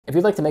If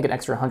you'd like to make an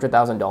extra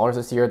 $100,000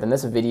 this year, then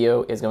this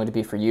video is going to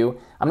be for you.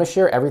 I'm going to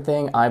share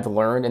everything I've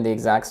learned in the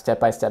exact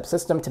step-by-step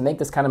system to make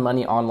this kind of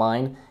money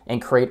online and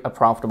create a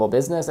profitable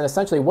business, and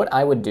essentially what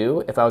I would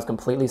do if I was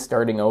completely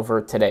starting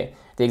over today.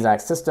 The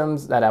exact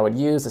systems that I would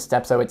use, the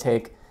steps I would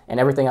take, and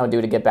everything I would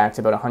do to get back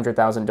to about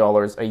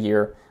 $100,000 a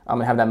year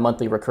and have that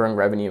monthly recurring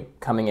revenue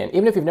coming in.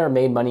 Even if you've never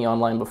made money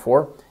online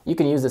before, you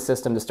can use the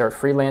system to start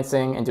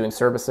freelancing and doing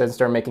services and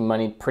start making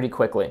money pretty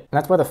quickly. And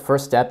that's why the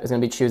first step is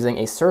going to be choosing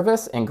a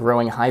service and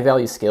growing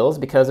high-value skills,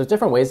 because there's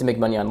different ways to make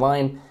money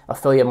online: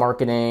 affiliate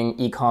marketing,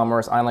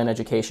 e-commerce, online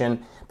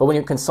education. But when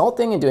you're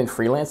consulting and doing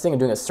freelancing and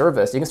doing a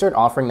service, you can start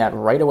offering that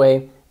right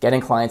away,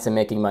 getting clients and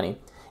making money.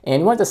 And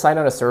you want to decide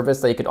on a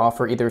service that you could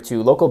offer either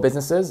to local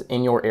businesses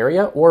in your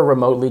area or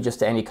remotely just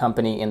to any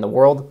company in the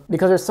world,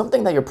 because there's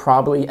something that you're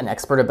probably an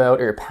expert about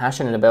or you're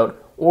passionate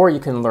about, or you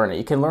can learn it.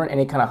 You can learn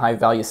any kind of high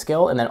value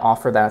skill and then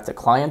offer that to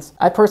clients.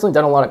 I've personally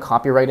done a lot of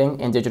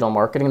copywriting and digital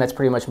marketing. That's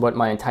pretty much what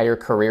my entire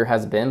career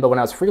has been. But when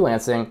I was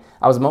freelancing,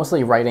 I was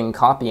mostly writing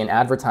copy and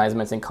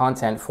advertisements and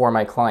content for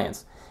my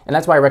clients. And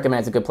that's why I recommend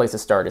it's a good place to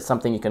start. It's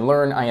something you can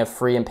learn. I have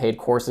free and paid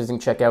courses you can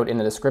check out in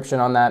the description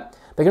on that.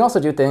 But you can also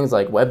do things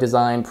like web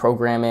design,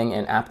 programming,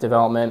 and app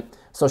development,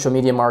 social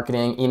media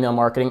marketing, email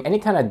marketing, any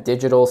kind of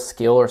digital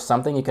skill or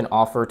something you can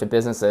offer to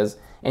businesses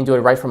and do it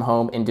right from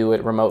home and do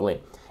it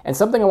remotely. And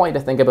something I want you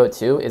to think about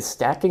too is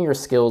stacking your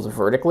skills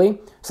vertically.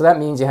 So that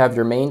means you have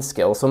your main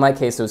skill. So in my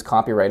case, it was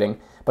copywriting,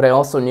 but I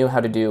also knew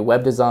how to do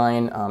web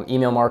design,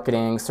 email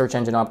marketing, search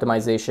engine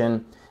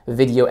optimization,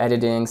 video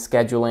editing,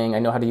 scheduling. I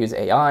know how to use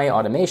AI,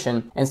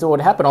 automation. And so what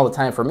would happen all the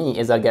time for me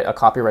is I'd get a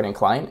copywriting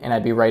client and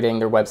I'd be writing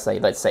their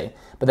website, let's say.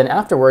 But then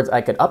afterwards,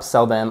 I could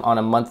upsell them on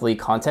a monthly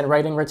content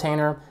writing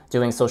retainer,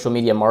 doing social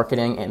media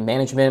marketing and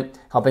management,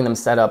 helping them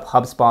set up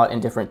HubSpot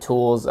and different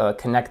tools,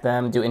 connect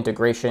them, do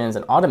integrations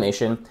and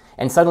automation.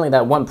 And suddenly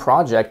that one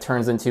project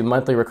turns into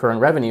monthly recurring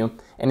revenue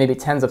and maybe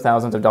tens of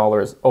thousands of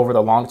dollars over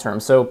the long term.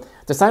 So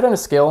decide on a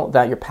skill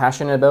that you're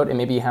passionate about and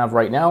maybe you have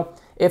right now.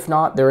 If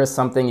not, there is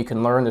something you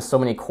can learn. There's so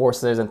many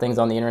courses and things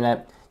on the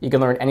internet. You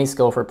can learn any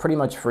skill for pretty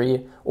much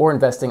free or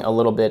investing a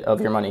little bit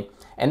of your money.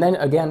 And then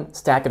again,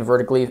 stack it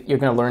vertically. You're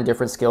going to learn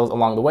different skills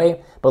along the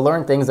way, but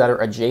learn things that are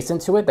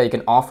adjacent to it that you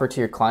can offer to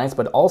your clients,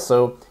 but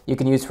also you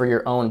can use for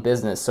your own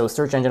business. So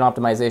search engine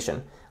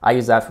optimization. I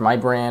use that for my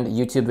brand,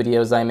 YouTube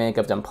videos I make,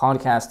 I've done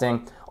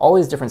podcasting. All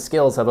these different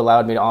skills have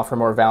allowed me to offer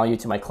more value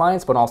to my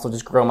clients, but also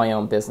just grow my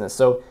own business.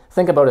 So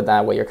think about it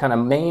that way. Your kind of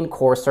main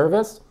core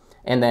service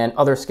and then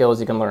other skills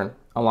you can learn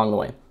along the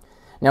way.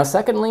 Now,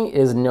 secondly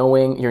is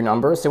knowing your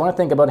numbers. So you want to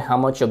think about how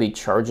much you'll be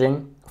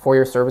charging for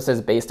your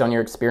services based on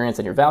your experience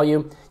and your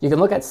value. You can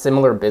look at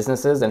similar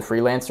businesses and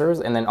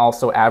freelancers and then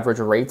also average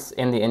rates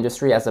in the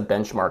industry as a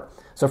benchmark.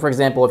 So for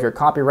example, if you're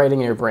copywriting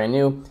and you're brand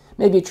new,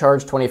 maybe you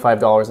charge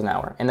 $25 an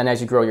hour. And then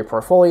as you grow your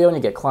portfolio and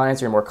you get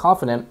clients, you're more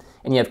confident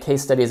and you have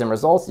case studies and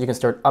results, you can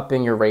start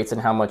upping your rates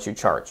and how much you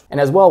charge.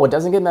 And as well, what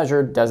doesn't get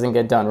measured doesn't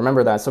get done.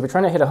 Remember that. So if you're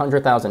trying to hit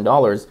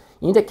 $100,000,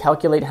 you need to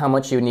calculate how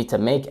much you need to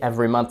make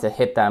every month to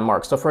hit that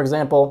mark. So for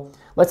example,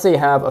 let's say you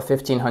have a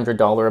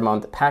 $1,500 a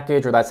month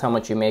package, or that's how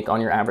much you make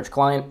on your average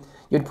client.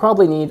 You'd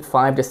probably need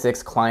 5 to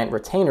 6 client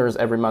retainers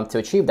every month to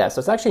achieve that. So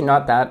it's actually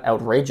not that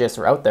outrageous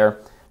or out there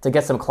to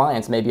get some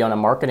clients maybe on a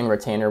marketing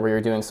retainer where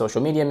you're doing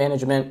social media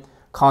management,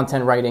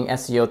 content writing,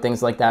 SEO,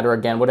 things like that, or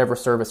again, whatever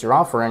service you're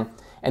offering.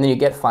 And then you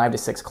get 5 to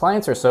 6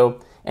 clients or so,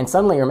 and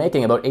suddenly you're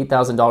making about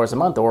 $8,000 a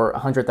month or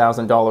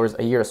 $100,000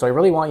 a year. So I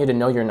really want you to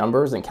know your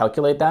numbers and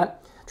calculate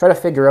that. Try to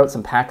figure out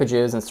some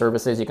packages and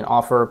services you can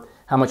offer,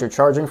 how much you're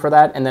charging for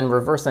that, and then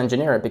reverse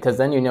engineer it, because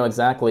then you know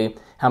exactly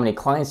how many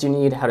clients you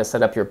need, how to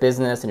set up your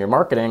business and your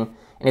marketing.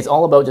 And it's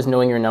all about just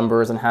knowing your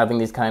numbers and having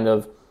these kind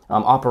of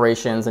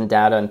operations and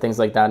data and things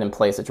like that in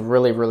place. It's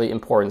really, really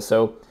important.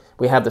 So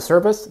we have the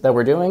service that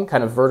we're doing,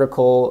 kind of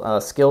vertical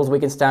skills we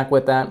can stack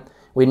with that.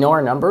 We know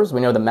our numbers,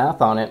 we know the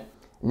math on it.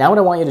 Now what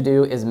I want you to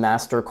do is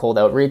master cold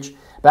outreach.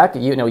 Back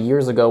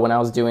years ago when I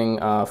was doing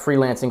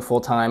freelancing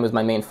full-time was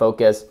my main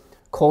focus,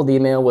 cold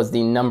email was the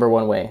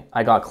 #1 way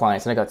I got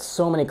clients. And I got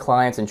so many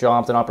clients and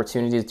jobs and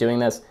opportunities doing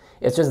this.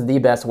 It's just the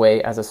best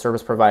way as a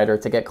service provider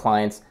to get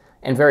clients,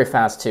 and very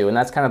fast too. And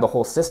that's kind of the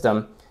whole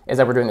system, is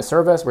that we're doing a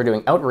service, we're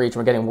doing outreach,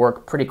 we're getting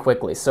work pretty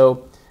quickly.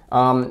 So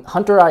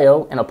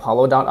Hunter.io and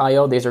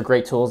Apollo.io, these are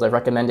great tools. I've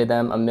recommended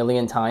them a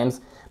million times,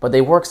 but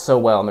they work so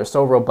well and they're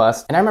so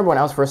robust. And I remember when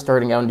I was first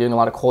starting out and doing a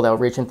lot of cold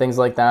outreach and things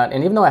like that,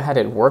 and even though I had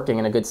it working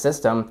in a good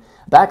system,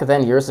 back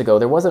then years ago,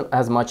 there wasn't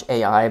as much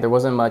AI, there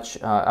wasn't much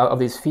of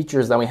these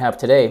features that we have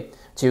today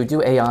to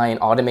do AI and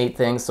automate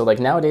things. So like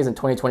nowadays in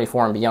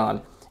 2024 and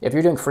beyond, if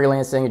you're doing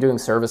freelancing, you're doing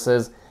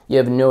services, you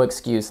have no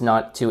excuse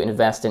not to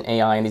invest in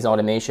AI and these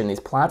automation, these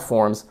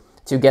platforms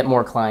to get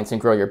more clients and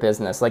grow your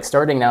business. Like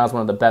starting now is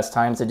one of the best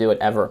times to do it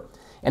ever.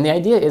 And the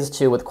idea is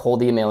too, with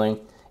cold emailing,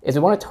 is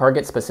we want to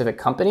target specific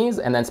companies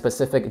and then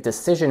specific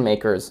decision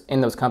makers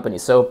in those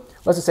companies. So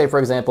let's just say, for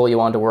example, you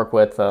want to work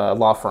with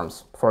law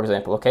firms, for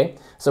example, okay?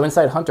 So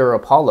inside Hunter or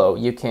Apollo,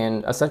 you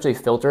can essentially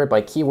filter it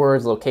by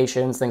keywords,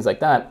 locations, things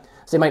like that.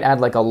 So you might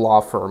add like a law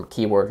firm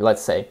keyword,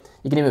 let's say.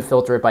 You can even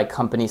filter it by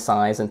company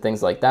size and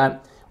things like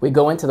that. We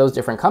go into those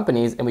different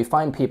companies and we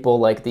find people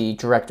like the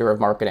director of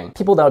marketing,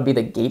 people that would be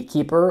the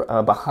gatekeeper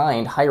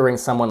behind hiring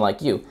someone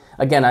like you.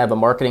 Again, I have a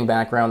marketing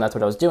background, that's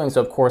what I was doing,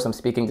 so of course I'm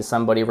speaking to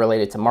somebody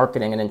related to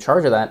marketing and in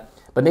charge of that,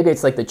 but maybe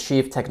it's like the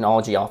chief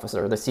technology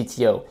officer, the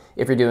CTO,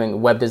 if you're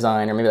doing web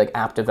design or maybe like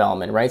app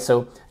development, right?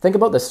 So think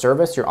about the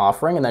service you're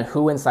offering and then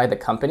who inside the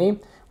company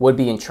would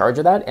be in charge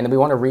of that, and then we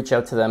want to reach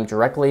out to them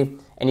directly,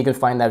 and you can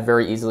find that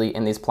very easily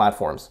in these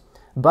platforms.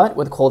 But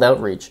with cold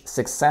outreach,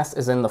 success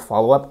is in the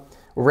follow-up.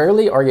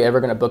 Rarely are you ever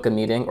going to book a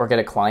meeting or get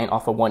a client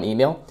off of one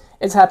email.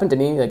 It's happened to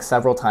me like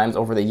several times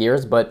over the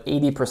years, but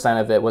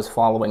 80% of it was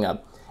following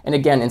up. And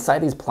again, inside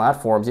these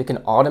platforms, you can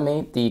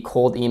automate the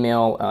cold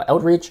email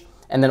outreach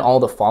and then all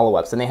the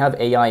follow-ups. And they have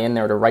AI in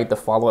there to write the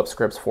follow-up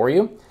scripts for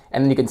you.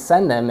 And then you can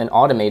send them and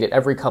automate it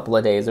every couple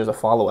of days. There's a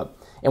follow-up.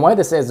 And why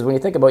this is when you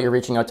think about you're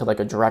reaching out to like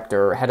a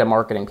director or head of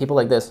marketing, people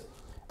like this,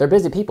 they're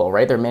busy people,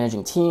 right? They're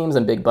managing teams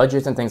and big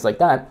budgets and things like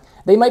that.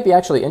 They might be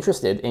actually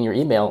interested in your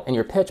email and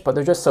your pitch, but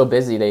they're just so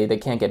busy they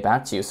can't get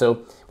back to you.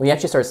 So when you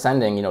actually start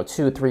sending,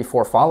 2, 3,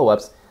 4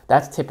 follow-ups,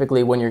 that's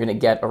typically when you're going to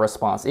get a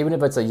response. Even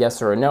if it's a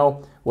yes or a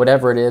no,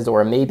 whatever it is,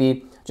 or a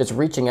maybe, just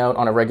reaching out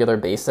on a regular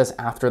basis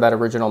after that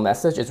original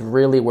message is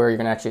really where you're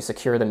going to actually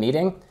secure the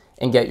meeting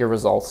and get your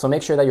results. So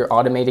make sure that you're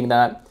automating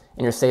that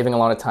and you're saving a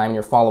lot of time and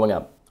you're following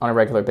up on a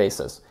regular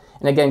basis.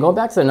 And again, going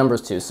back to the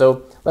numbers too.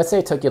 So let's say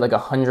it took you like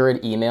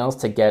 100 emails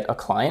to get a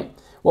client.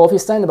 Well, if you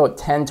send about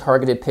 10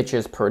 targeted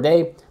pitches per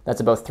day,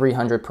 that's about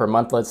 300 per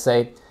month, let's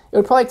say, it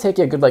would probably take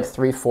you a good like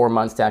 3-4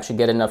 months to actually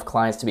get enough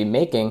clients to be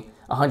making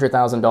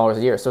 $100,000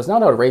 a year. So it's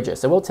not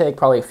outrageous. It will take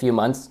probably a few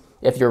months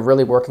if you're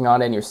really working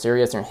on it and you're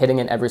serious and you're hitting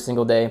it every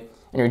single day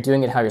and you're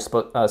doing it how you're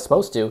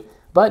supposed to,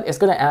 but it's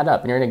going to add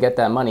up and you're going to get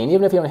that money. And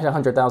even if you don't hit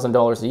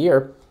 $100,000 a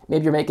year,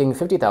 maybe you're making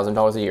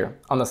 $50,000 a year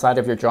on the side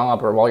of your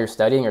job or while you're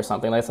studying or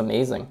something. That's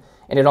amazing.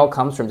 And it all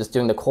comes from just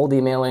doing the cold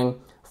emailing,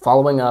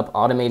 following up,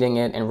 automating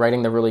it, and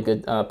writing the really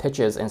good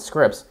pitches and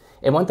scripts.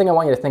 And one thing I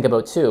want you to think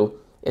about too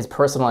is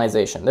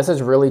personalization. This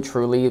is really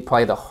truly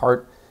probably the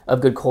heart of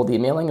good cold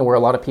emailing and where a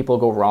lot of people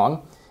go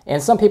wrong.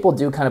 And some people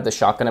do kind of the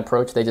shotgun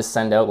approach. They just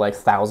send out like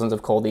thousands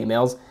of cold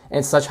emails, and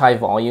it's such high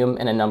volume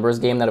in a numbers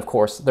game that of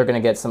course they're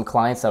going to get some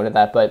clients out of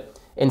that. But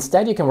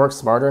instead you can work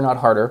smarter, not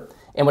harder.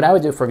 And what I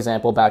would do, for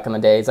example, back in the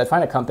days, I'd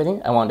find a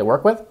company I wanted to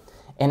work with,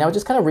 and I would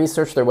just kind of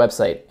research their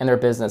website and their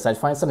business. I'd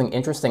find something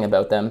interesting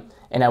about them,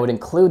 and I would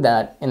include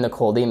that in the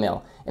cold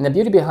email. And the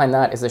beauty behind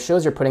that is it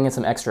shows you're putting in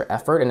some extra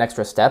effort and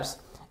extra steps,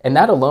 and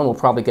that alone will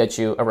probably get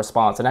you a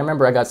response. And I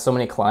remember I got so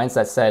many clients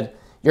that said,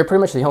 you're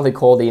pretty much the only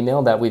cold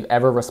email that we've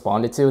ever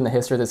responded to in the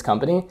history of this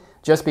company,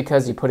 just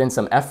because you put in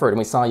some effort and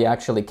we saw you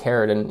actually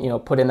cared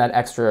and put in that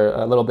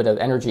extra little bit of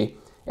energy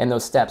in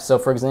those steps. So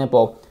for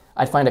example,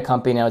 I'd find a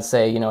company and I would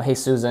say, hey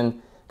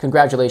Susan,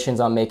 congratulations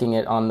on making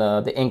it on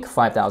the Inc.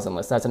 5000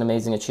 list. That's an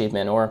amazing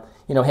achievement. Or,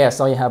 hey, I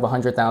saw you have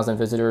 100,000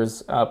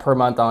 visitors per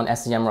month on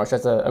SEMrush.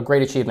 That's a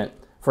great achievement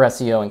for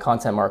SEO and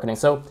content marketing.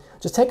 So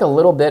just take a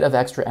little bit of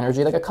extra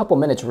energy, like a couple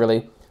minutes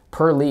really,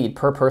 per lead,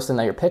 per person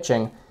that you're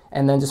pitching,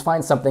 and then just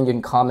find something you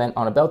can comment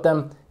on about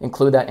them,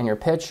 include that in your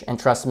pitch, and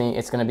trust me,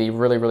 it's going to be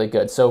really, really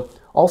good. So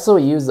also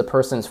use the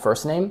person's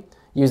first name,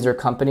 use their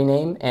company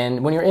name,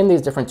 and when you're in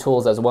these different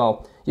tools as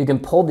well, you can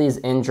pull these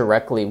in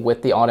directly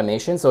with the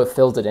automation, so it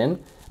fills it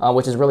in,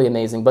 which is really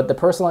amazing. But the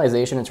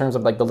personalization in terms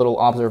of like the little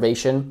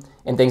observation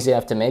and things you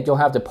have to make, you'll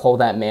have to pull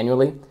that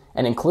manually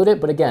and include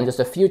it. But again, just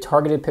a few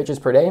targeted pitches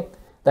per day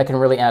that can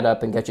really add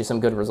up and get you some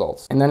good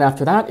results. And then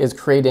after that is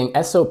creating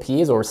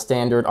SOPs, or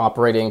standard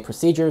operating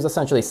procedures,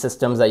 essentially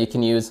systems that you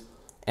can use,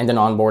 and an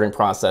onboarding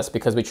process.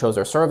 Because we chose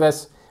our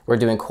service, we're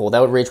doing cold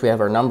outreach, we have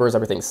our numbers,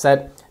 everything's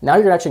set. Now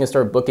you're actually gonna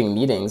start booking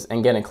meetings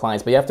and getting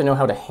clients, but you have to know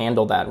how to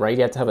handle that, right?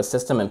 You have to have a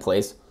system in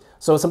place.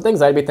 So some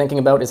things I'd be thinking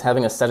about is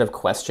having a set of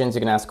questions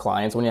you can ask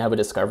clients when you have a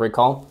discovery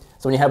call.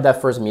 So when you have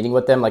that first meeting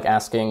with them, like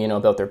asking,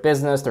 about their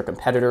business, their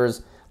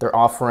competitors, their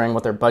offering,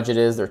 what their budget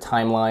is, their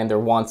timeline, their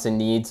wants and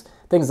needs,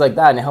 things like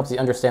that, and it helps you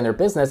understand their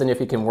business and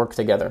if you can work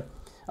together.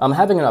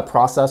 Having a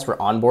process for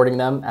onboarding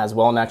them as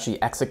well and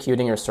actually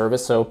executing your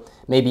service. So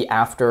maybe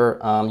after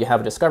you have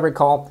a discovery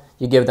call,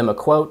 you give them a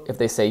quote. If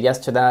they say yes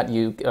to that,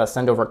 you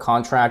send over a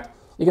contract.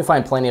 You can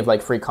find plenty of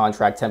like free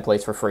contract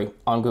templates for free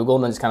on Google,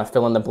 and then just kind of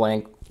fill in the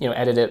blank,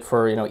 edit it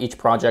for each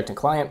project and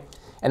client.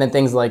 And then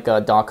things like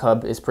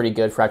DocHub is pretty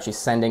good for actually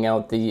sending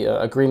out the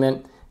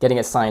agreement, getting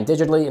it signed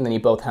digitally, and then you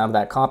both have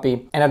that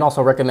copy. And I'd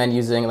also recommend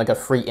using like a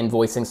free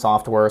invoicing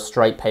software,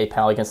 Stripe,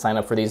 PayPal. You can sign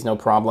up for these, no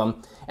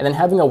problem. And then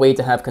having a way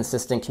to have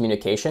consistent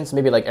communication. So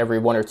maybe like every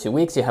 1 or 2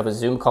 weeks you have a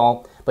Zoom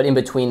call, but in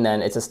between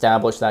then it's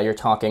established that you're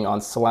talking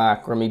on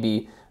Slack or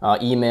maybe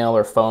email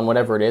or phone,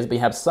 whatever it is, but you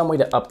have some way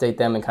to update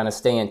them and kind of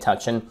stay in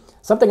touch. And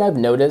something I've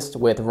noticed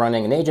with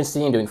running an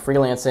agency and doing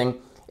freelancing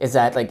is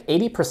that like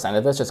 80%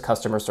 of it's just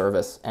customer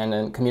service and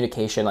then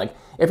communication. Like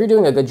if you're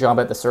doing a good job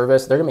at the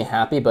service, they're gonna be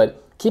happy,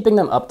 but keeping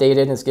them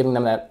updated is giving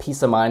them that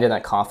peace of mind and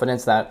that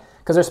confidence that,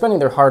 because they're spending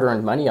their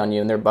hard-earned money on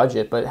you and their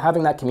budget, but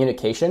having that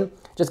communication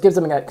just gives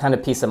them that kind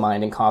of peace of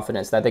mind and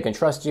confidence that they can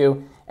trust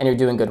you and you're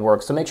doing good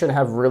work. So make sure to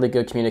have really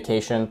good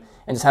communication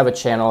and just have a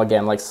channel,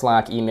 again, like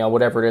Slack, email,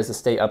 whatever it is, to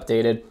stay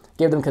updated.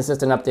 Give them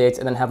consistent updates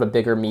and then have a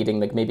bigger meeting,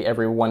 like maybe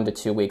every 1 to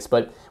 2 weeks.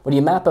 But when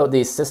you map out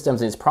these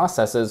systems and these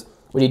processes,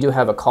 when you do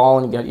have a call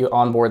and you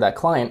onboard that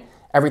client,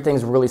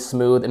 everything's really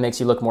smooth. It makes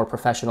you look more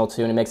professional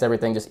too, and it makes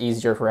everything just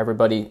easier for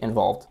everybody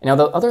involved. Now,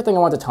 the other thing I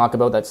want to talk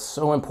about that's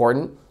so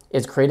important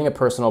is creating a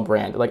personal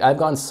brand. Like, I've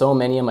gotten so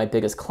many of my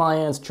biggest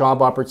clients,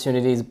 job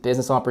opportunities,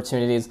 business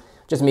opportunities,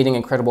 just meeting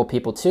incredible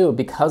people too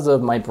because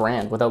of my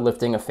brand without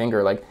lifting a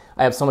finger. Like,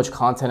 I have so much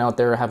content out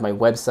there. I have my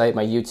website,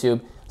 my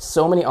YouTube.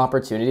 So many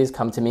opportunities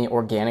come to me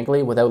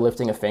organically without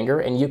lifting a finger,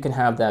 and you can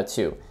have that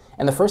too.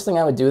 And the first thing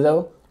I would do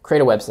though,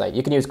 create a website.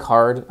 You can use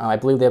Carrd. I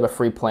believe they have a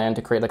free plan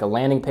to create like a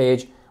landing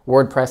page.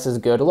 WordPress is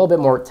good, a little bit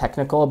more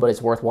technical, but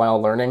it's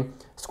worthwhile learning.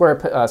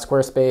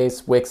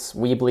 Squarespace, Wix,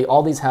 Weebly,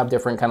 all these have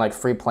different kind of like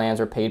free plans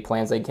or paid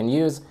plans that you can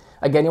use.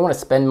 Again, you want to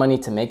spend money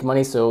to make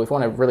money, so if you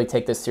want to really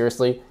take this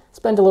seriously,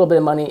 spend a little bit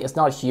of money. It's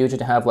not huge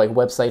to have like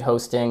website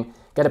hosting,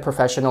 get a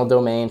professional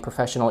domain,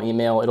 professional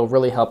email. It'll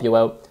really help you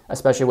out,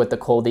 especially with the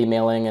cold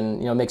emailing, and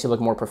makes you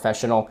look more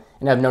professional.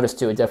 And I've noticed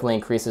too, it definitely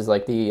increases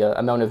like the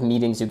amount of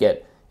meetings you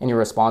get and your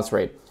response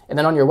rate. And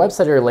then on your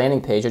website or your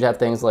landing page, you'd have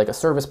things like a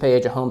service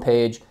page, a home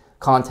page,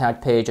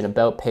 contact page, an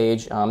about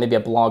page, maybe a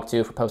blog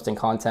too for posting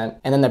content.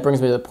 And then that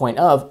brings me to the point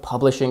of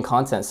publishing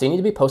content. So you need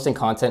to be posting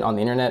content on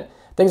the internet.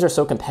 Things are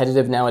so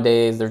competitive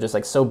nowadays. They're just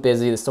like so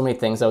busy. There's so many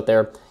things out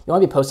there. You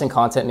want to be posting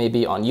content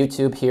maybe on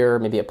YouTube here,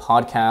 maybe a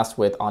podcast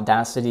with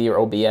Audacity or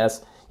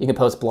OBS. You can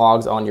post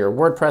blogs on your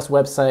WordPress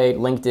website,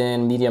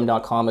 LinkedIn,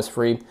 medium.com is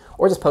free,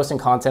 or just posting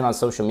content on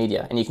social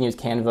media. And you can use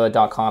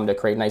canva.com to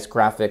create nice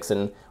graphics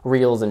and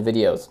reels and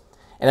videos.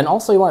 And then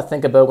also you want to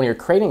think about when you're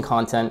creating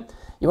content,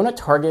 you want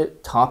to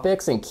target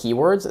topics and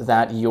keywords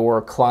that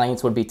your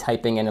clients would be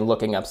typing in and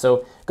looking up.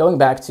 So going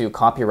back to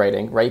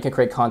copywriting, right? You can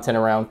create content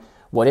around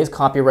what is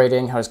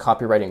copywriting, how does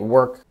copywriting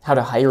work, how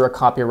to hire a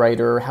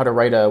copywriter, how to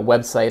write a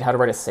website, how to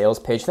write a sales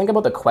page. Think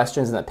about the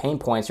questions and the pain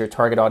points your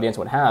target audience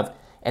would have,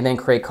 and then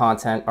create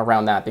content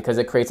around that, because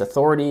it creates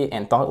authority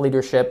and thought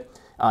leadership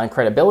and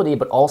credibility,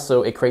 but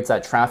also it creates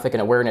that traffic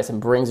and awareness and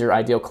brings your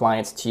ideal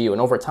clients to you.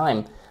 And over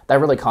time, that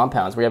really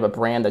compounds. We have a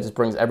brand that just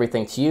brings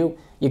everything to you.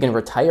 You can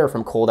retire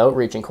from cold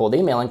outreach and cold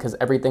emailing because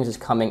everything's just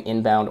coming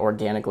inbound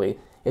organically.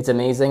 It's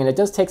amazing, and it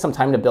does take some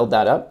time to build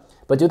that up,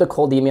 but do the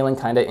cold emailing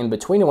kind of in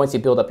between, and once you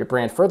build up your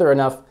brand further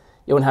enough,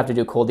 you won't have to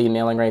do cold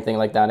emailing or anything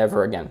like that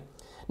ever again.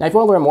 Now, if you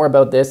want to learn more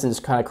about this and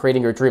just kind of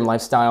creating your dream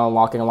lifestyle,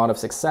 unlocking a lot of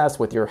success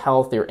with your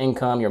health, your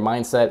income, your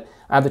mindset,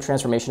 I have the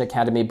Transformation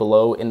Academy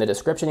below in the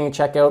description you can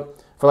check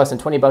out. For less than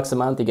 $20 a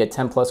month, you get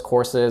 10 plus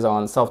courses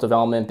on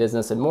self-development,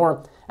 business, and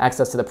more,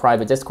 access to the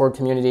private Discord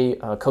community,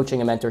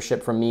 coaching and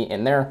mentorship from me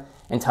in there,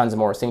 and tons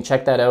more. So you can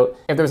check that out.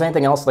 If there's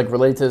anything else like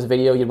related to this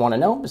video you'd want to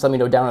know, just let me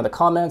know down in the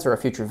comments, or a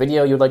future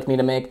video you'd like me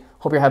to make.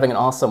 Hope you're having an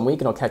awesome week,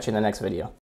 and I'll catch you in the next video.